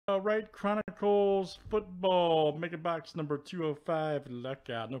All right, Chronicles football, mega box number 205. Luck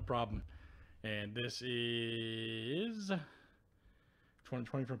out, no problem. And this is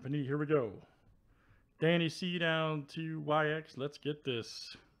 2020 from Panini. Here we go. Danny C down to YX. Let's get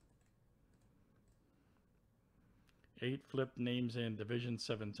this. 8 flip names and division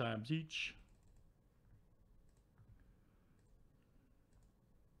 7 times each.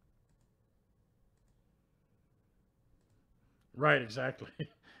 Right, exactly.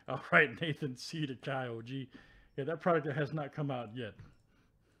 All right, Nathan C to Kyle G. Yeah, that product has not come out yet.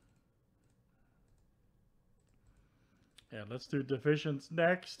 Yeah, let's do divisions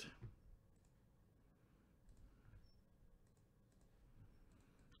next.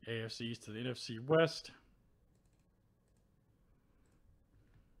 AFC East to the NFC West.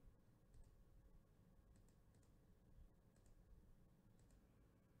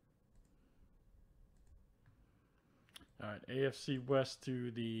 All right, AFC West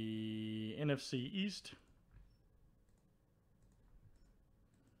to the NFC East.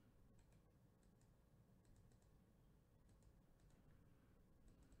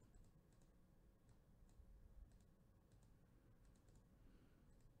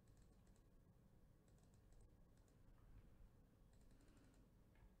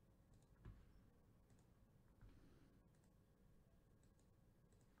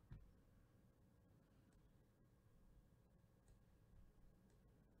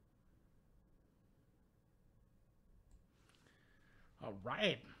 All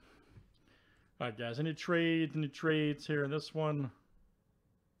right. All right, guys. Any trades here in this one?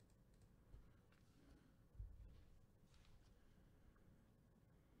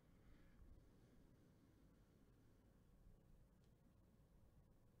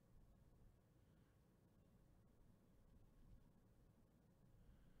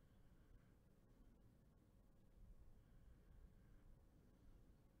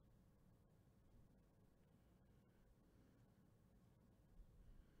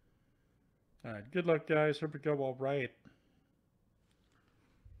 All right. Good luck, guys. Hope you go all right.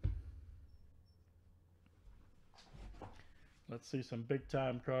 Let's see some big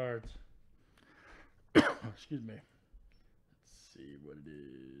time cards. Excuse me. Let's see what it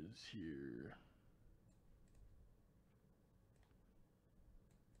is here.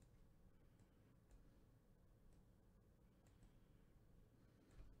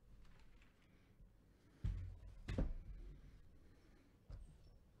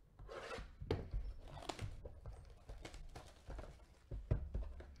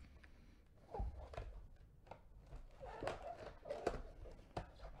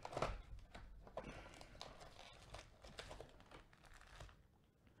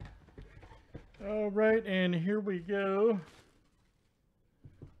 All right, and here we go.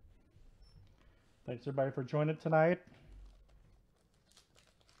 Thanks everybody for joining tonight.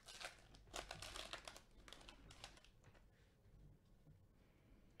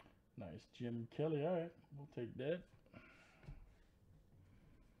 Nice Jim Kelly. All right, we'll take that.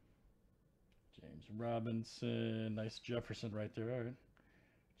 James Robinson. Nice Jefferson right there. All right.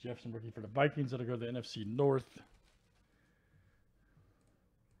 Jefferson rookie for the Vikings. That'll go to the NFC North.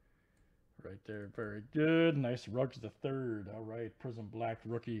 Right there, very good. Nice Ruggs the third. All right, Prism Black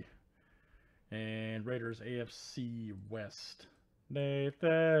rookie. And Raiders AFC West.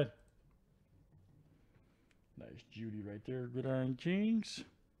 Nathan. Nice Judy right there. Gridiron Kings.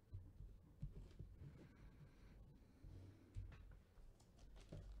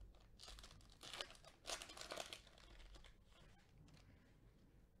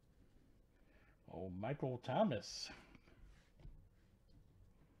 Oh, Michael Thomas.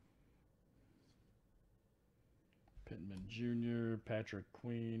 Pittman Jr., Patrick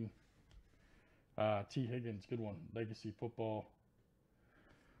Queen, T. Higgins, good one. Legacy football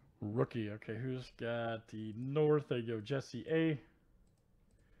rookie. Okay, who's got the North? There you go, Jesse A.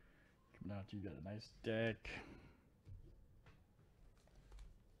 Coming out, you got a nice deck.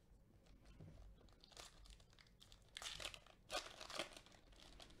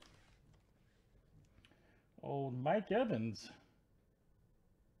 Old Mike Evans.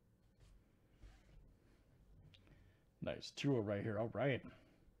 Nice 2-0 right here. All right.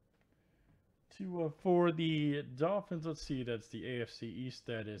 2-0 for the Dolphins. Let's see. That's the AFC East.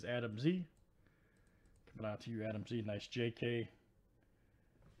 That is Adam Z. Coming out to you, Adam Z. Nice JK.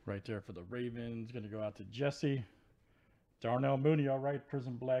 Right there for the Ravens. Going to go out to Jesse. Darnell Mooney. All right.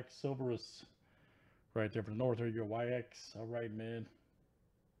 Prism Black Silverus. Right there for the North. There you go. YX. All right, man.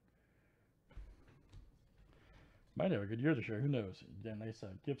 Might have a good year this year. Who knows? Yeah, nice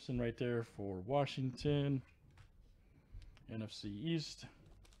Gibson right there for Washington. NFC East.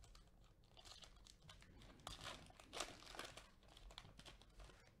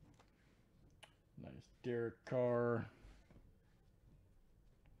 Nice Derek Carr.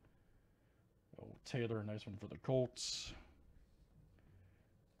 Oh, Taylor, nice one for the Colts.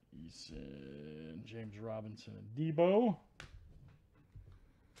 Eason, James Robinson, and Debo.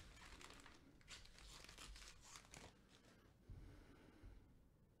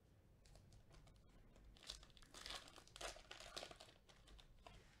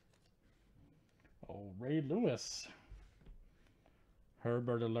 Oh, Ray Lewis.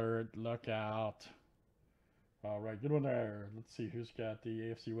 Herbert alert, look out. All right, good one there. Let's see who's got the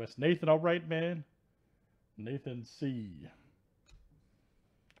AFC West. Nathan, all right, man. Nathan C.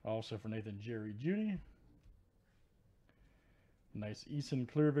 Also for Nathan, Jerry Judy. Nice Eason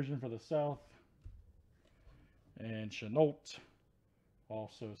Clear Vision for the South. And Chenault.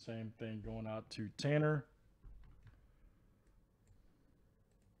 Also, same thing going out to Tanner.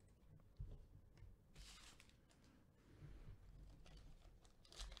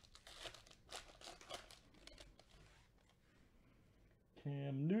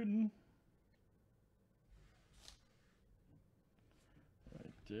 Cam Newton.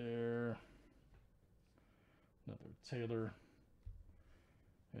 Right there. Another Taylor.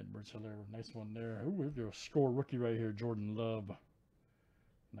 Edwards Hilaire. Nice one there. Ooh, we've got a score rookie right here. Jordan Love.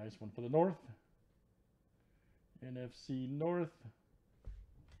 Nice one for the North. NFC North.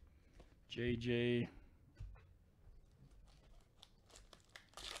 JJ.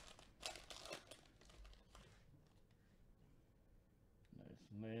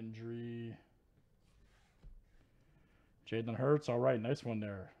 Landry. Jalen Hurts. All right, nice one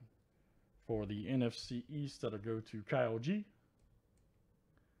there. For the NFC East, that'll go to Kyle G.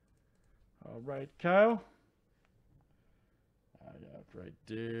 All right, Kyle. Right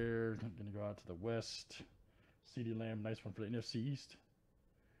there. I'm going to go out to the West. CeeDee Lamb, nice one for the NFC East.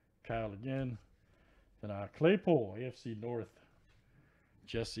 Kyle again. Then Claypool, AFC North.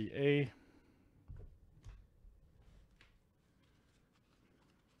 Jesse A.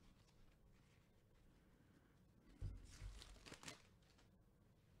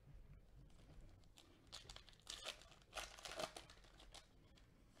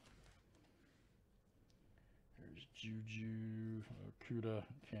 Juju, Okuda,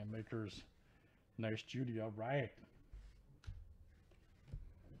 Cam Makers. Nice Judy, all right.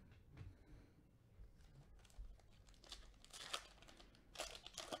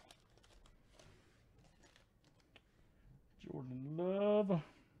 Jordan Love.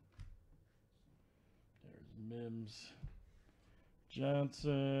 There's Mims.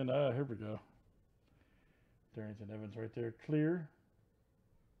 Johnson. Here we go. Darrington Evans right there, clear.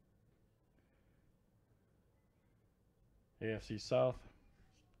 AFC South.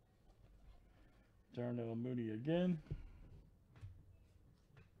 Darnell Mooney again.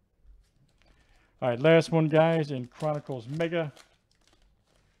 All right, last one, guys, in Chronicles Mega.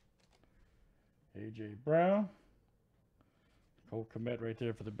 A.J. Brown. Cole Kmet right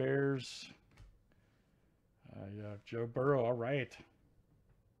there for the Bears. Joe Burrow, all right.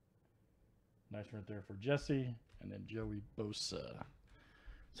 Nice right there for Jesse. And then Joey Bosa.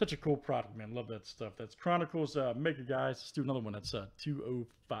 Such a cool product, man. Love that stuff. That's Chronicles Mega, guys. Let's do another one. That's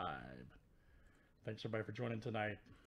 205. Thanks, everybody, for joining tonight.